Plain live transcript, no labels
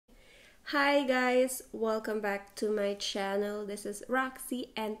Hi guys, welcome back to my channel. This is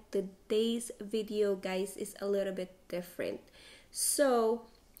Roxy and today's video guys is a little bit different. So,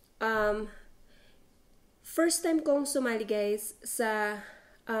 first time kong sumali guys sa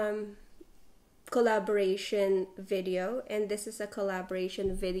collaboration video, and this is a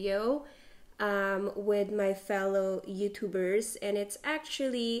collaboration video with my fellow YouTubers, and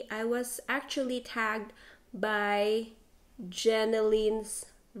I was actually tagged by Jeneline's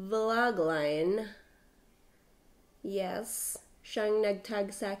vlogline. Yes, siyang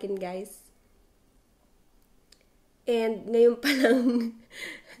nagtag sa akin guys. And ngayon pa lang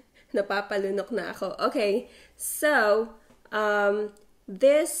napapalunok na ako. Okay, so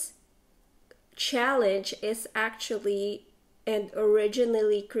this challenge is actually and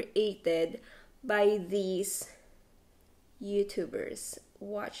originally created by these YouTubers.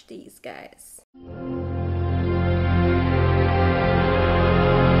 Watch these guys.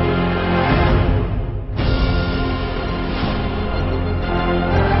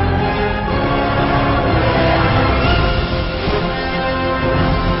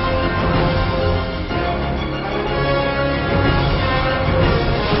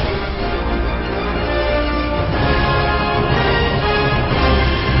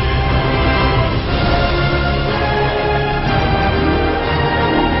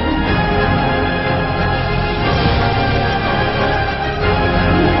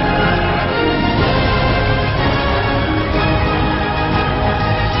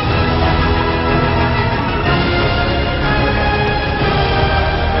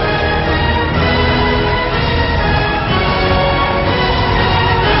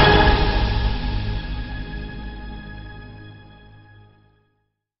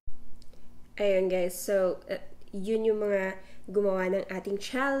 Ayun guys, so yun yung mga gumawa ng ating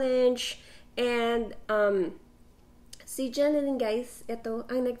challenge. And si Jeneline guys, ito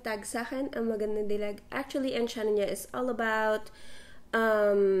ang nagtag sa akin, ang magandang dilag. Actually, ang channel niya is all about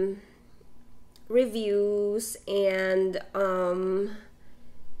reviews and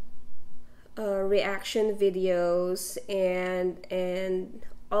reaction videos and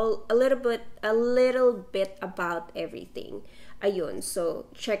a little bit about everything. Ayun, so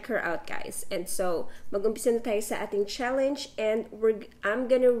check her out guys. And so mag-umpisa na tayo sa ating challenge, and I'm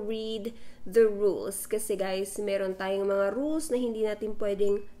gonna read the rules kasi guys, meron tayong mga rules na hindi natin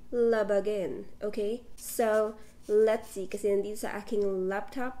pwedeng labagin. Okay? So let's see, kasi nandito sa aking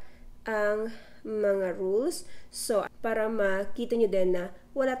laptop ang mga rules. So para makita nyo din na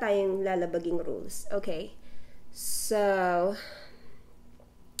wala tayong lalabaging rules. Okay? So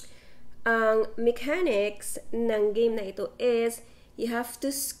ang mechanics ng game na ito is you have to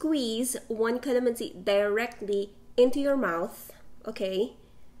squeeze one calamansi directly into your mouth, okay,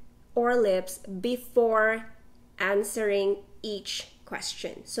 or lips before answering each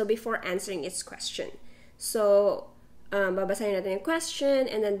question. So before answering each question. So babasahin natin yung question,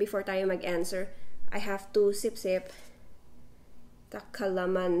 and then before tayo mag-answer, I have to sip-sip the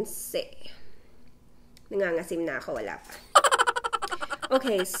calamansi. Nangangasim na ako, wala pa.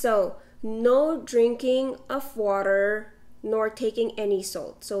 Okay, so no drinking of water nor taking any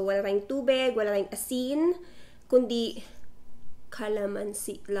salt. So wala tayong tubig, wala tayong asin, kundi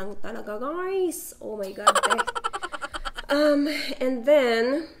calamansi lang talaga guys. Oh my god. And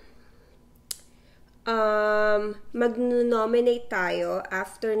then mag-nominate tayo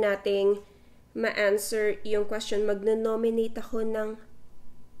after nating ma-answer yung question. Mag-nominate ako ng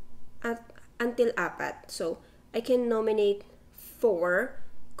until 4. So I can nominate 4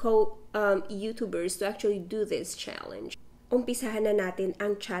 YouTubers to actually do this challenge. Umpisahan na natin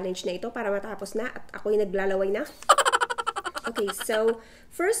ang challenge na ito para matapos na at ako'y naglalaway na. Okay, so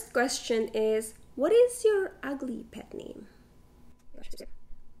first question is, what is your ugly pet name?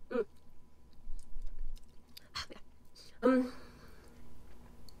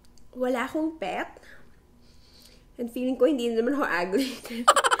 Wala akong pet. And feeling ko hindi naman ako ugly.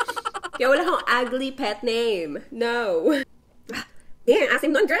 Kaya wala akong ugly pet name. No. Damn, Asim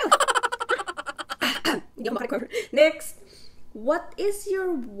non girl. Hindi ako makarecover. Next, what is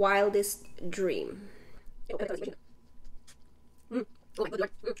your wildest dream? Oh my god,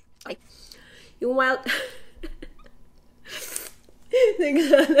 Lord. Okay. Yung wild...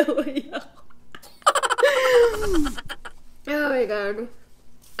 Naglalaway ako. Oh my god.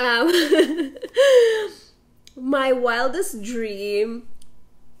 My wildest dream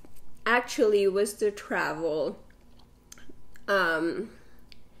actually was to travel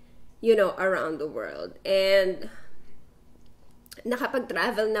around the world. And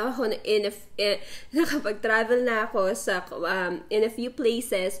nakapag-travel na ako nakapag-travel na ako sa in a few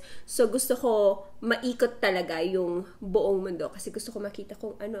places. So gusto ko maikot talaga yung buong mundo kasi gusto ko makita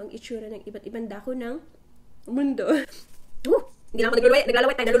kung ano ang itsura ng iba't ibang dako ng mundo. Hindi na ako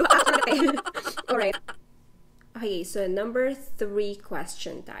naglalaway tayo, naluluha ako talaga tayo. Alright. Okay, so number 3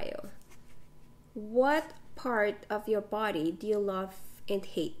 question tayo. What part of your body do you love and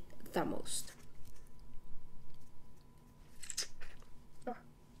hate the most?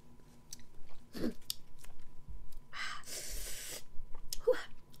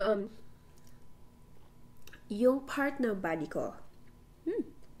 Yung part ng body ko.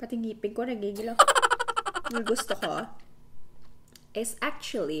 Pati ngipin ko nagigil ako. Yung gusto ko is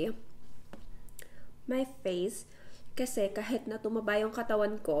actually my face. Kasi kahit na tumaba yung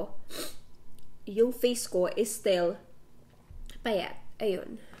katawan ko, yung face ko is still payat.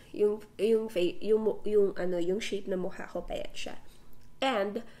 Ayun. Yung shape ng mukha ko payat siya.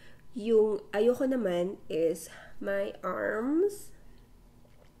 And yung ayoko naman is my arms,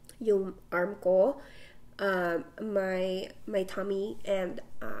 yung arm ko, my tummy, and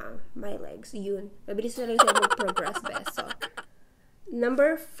my legs. Yun. Mabilis na lang siya mag-progress best. So,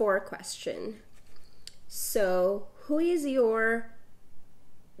 number 4 question. So, who is your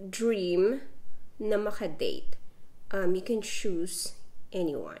dream na makadate? You can choose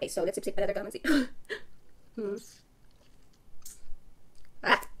anyone. Okay, so, let's sip pala tagalog.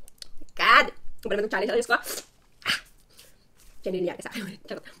 God! Kung ba naman itong challenge ko? Diyan din niya sa akin.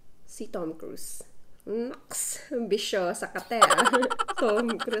 Si Tom Cruise. Nox! Bisyo sa kate,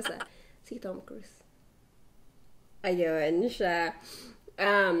 Tom Cruise, Si Tom Cruise. Ayun siya.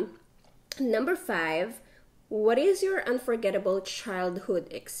 Number 5. What is your unforgettable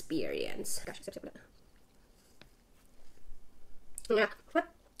childhood experience? Gosh, sip na. What?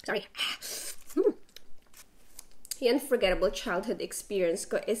 Sorry. Yung unforgettable childhood experience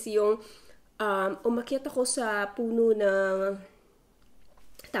ko is yung umakyat ako sa puno ng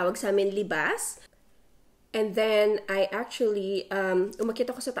tawag sa amin libas. And then, I actually,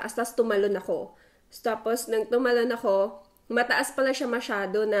 umakyat ako sa taas, tapos tumalon ako. Tapos, nang tumalon ako, mataas pala siya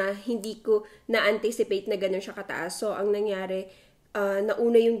masyado na hindi ko na-anticipate na gano'n siya kataas. So, ang nangyari,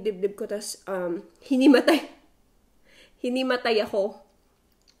 nauna yung dibdib ko, tapos hinimatay ako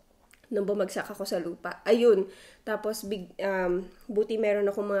nung bumagsak ako sa lupa. Ayun. Tapos, buti meron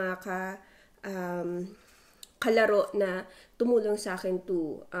ako mga kalaro na tumulong sa akin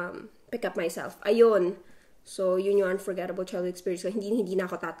to pick up myself. Ayun. So, yun yung unforgettable childhood experience ko. Hindi na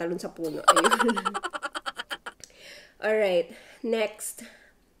ako tatalon sa puno. Ayun. Alright. Next.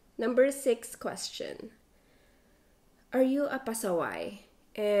 Number 6 question. Are you a pasaway?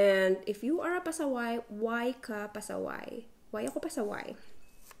 And if you are a pasaway, why ka pasaway? Why ako pasaway?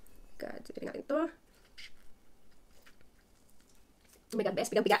 God, sabihin natin to. Oh my God, best.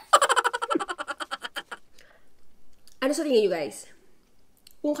 Bigang-biga. Ano sa tingin nyo, guys?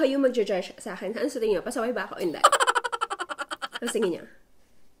 Kung kayo mag-judge sa akin, ano sa tingin nyo? Pasaway ba ako? Hindi. Ano sa tingin nyo?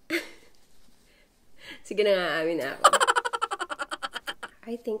 Sige na nga, amin na ako.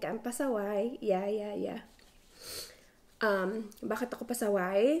 I think I'm pasaway. Yeah. Bakit ako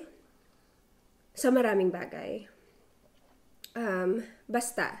pasaway? Sa maraming bagay.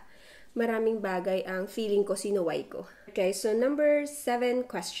 Basta, maraming bagay ang feeling ko, sinuway ko. Okay, so number 7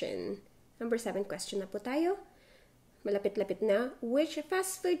 question. Number 7 question na po tayo. Malapit-lapit na. Which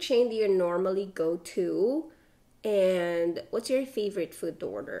fast food chain do you normally go to? And what's your favorite food to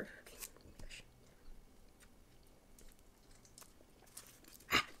order?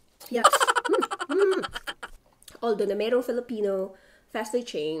 Yes. Although na mayroong Filipino fast food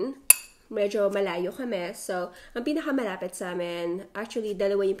chain, medyo malayo kami. So, ang pinakamalapit sa amin, actually,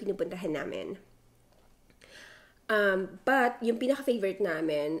 dalawa yung pinupuntahan namin. But, yung pinaka-favorite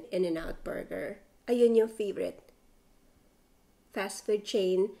namin, In-N-Out Burger. Ayun yung favorite fast food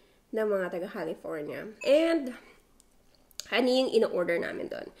chain ng mga taga-California. And, ano yung in-order namin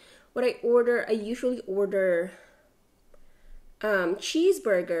doon? What I usually order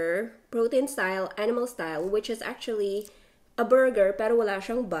cheeseburger, protein style, animal style, which is actually a burger pero wala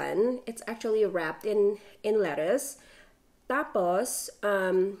siyang bun. It's actually wrapped in lettuce. Tapos,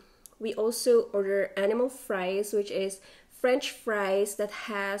 we also order animal fries, which is French fries that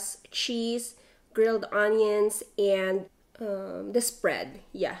has cheese, grilled onions, and the spread.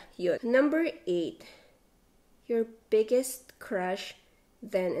 Yeah, yun. Number 8. Your biggest crush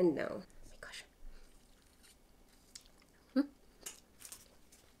then and now. Oh my gosh.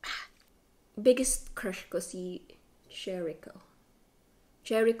 Biggest crush ko si Jericho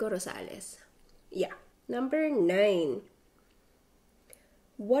Rosales. Yeah. Number 9.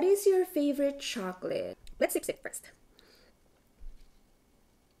 What is your favorite chocolate? Let's sip first.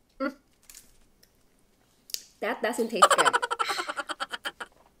 That doesn't taste good.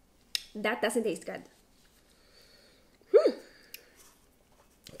 That doesn't taste good.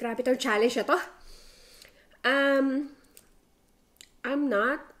 Grabe tong challenge na to. I'm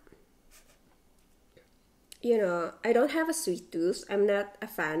not, I don't have a sweet tooth. I'm not a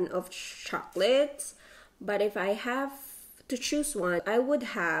fan of chocolates. But if I have to choose one, I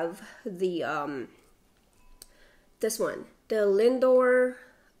would have the, this one. The Lindor,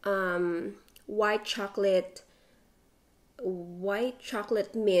 white chocolate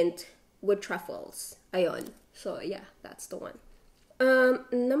mint with truffles. Ayon. So yeah, that's the one.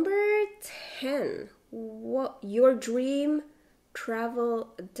 Number 10. What your dream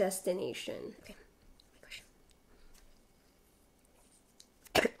travel destination? Okay.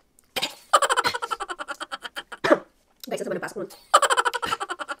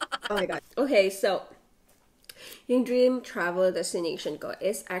 Oh my god. Okay, so yung dream travel destination ko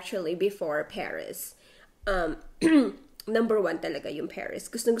is actually before Paris. Number 1 talaga yung Paris.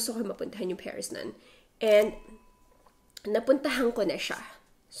 Gusto ko mapuntahan yung Paris nun. And napuntahan ko na siya.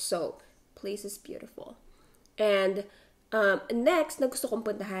 So, place is beautiful. And next na gusto kong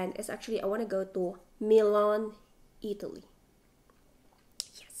puntahan is actually I want to go to Milan, Italy.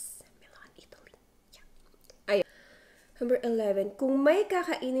 Yes, Milan, Italy. Yeah. Ayun. Number 11. Kung may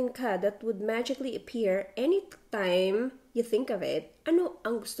kakainin ka that would magically appear anytime you think of it, ano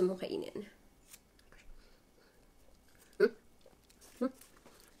ang gusto mong kainin?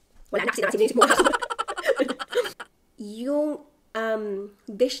 Wala na kasi nakasin mo. Yung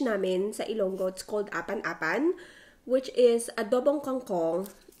dish namin sa Ilonggo, it's called apan-apan, which is adobong kangkong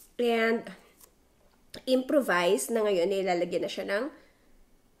and improvised na ngayon, ilalagyan na siya ng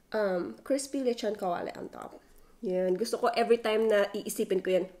crispy lechon kawali on top. Yan. Gusto ko every time na iisipin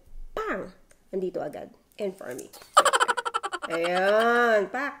ko yan, pang! Andito agad. And for me.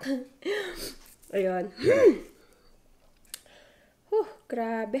 Ayan. Pak! Ayan.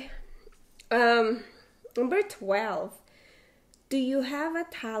 Grabe. Number 12. Do you have a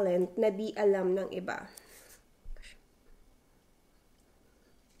talent na di alam ng iba?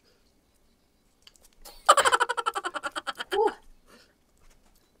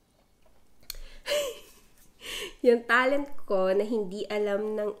 Yung talent ko na hindi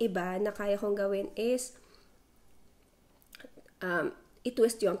alam ng iba na kaya kong gawin is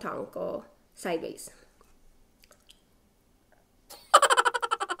i-twist yung tongue ko sideways.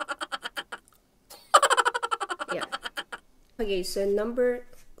 Yeah. Okay, so number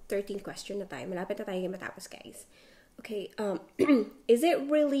 13 question na tayo. Malapit na tayo matapos, guys. Okay, is it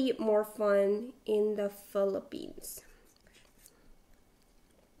really more fun in the Philippines?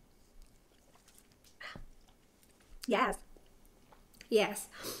 Yes. Yes.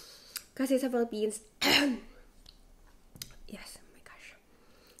 Kasi sa Philippines, yes, oh my gosh.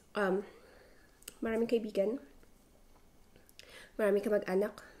 Maraming kaibigan. Maraming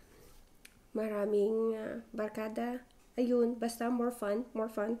kamag-anak. Maraming barkada. Ayun, basta more fun.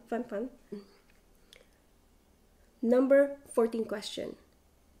 Fun. Number 14 question.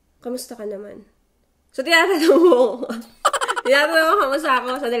 Kamusta ka naman? So, tinatanong mo. Kamusta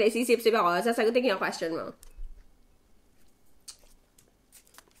ako? Sadali, sisip-sip ako. Sasagutin yung question mo.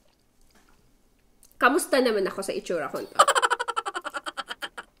 Kamusta naman ako sa itsura ko to?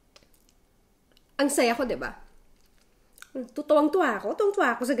 Ang saya ko, diba? Tuwang-tuwa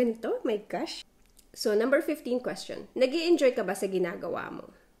ako sa ganito. My gosh. So, number 15 question. Nag-i-enjoy ka ba sa ginagawa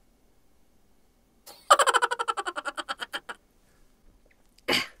mo?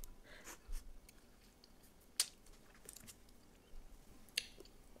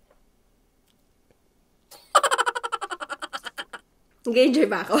 Nag-i-enjoy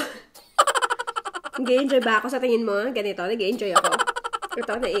ba ako? Nag-i-enjoy ba ako sa tingin mo? Ganito, nag-i-enjoy ako.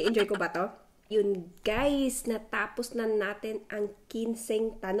 Ito, na-i-enjoy ko ba to? Yun, guys, natapos na natin ang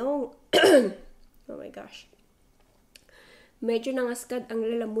 15 tanong. Oh my gosh. Medyo nangaskad ang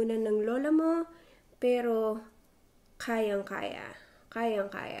lalamunan ng lola mo, pero kayang-kaya.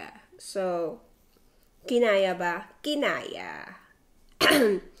 Kayang-kaya. So, kinaya ba? Kinaya.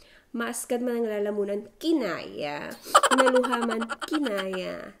 Maaskad man ang lalamunan? Kinaya. Naluhaman?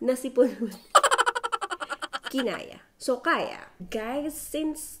 Kinaya. Nasipon man? Kinaya. So, kaya. Guys,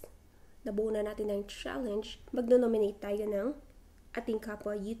 since nabuo na natin ng challenge, magno-nominate tayo ng ating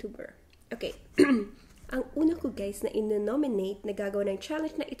kapwa YouTuber. Okay. Ang una ko, guys, na ino-nominate na gagawa ng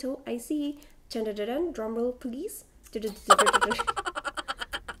challenge na ito ay si drumroll please.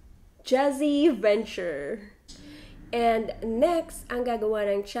 Jazzy Venture. And next, ang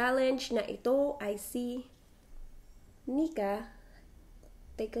gagawa ng challenge na ito ay si Nika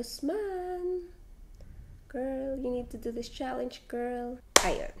Tekosman. Girl, you need to do this challenge, girl.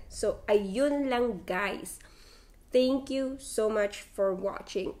 Ayun. So, ayun lang, guys. Thank you so much for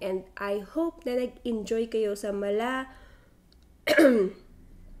watching, and I hope na nag-enjoy kayo sa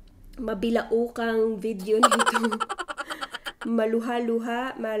mabilaukang video nito.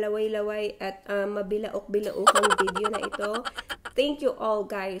 Maluha-luha, malaway-laway, at mabilaok-bilaukang video na ito. Thank you all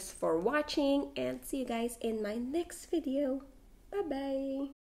guys for watching, and see you guys in my next video.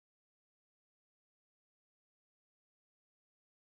 Bye-bye!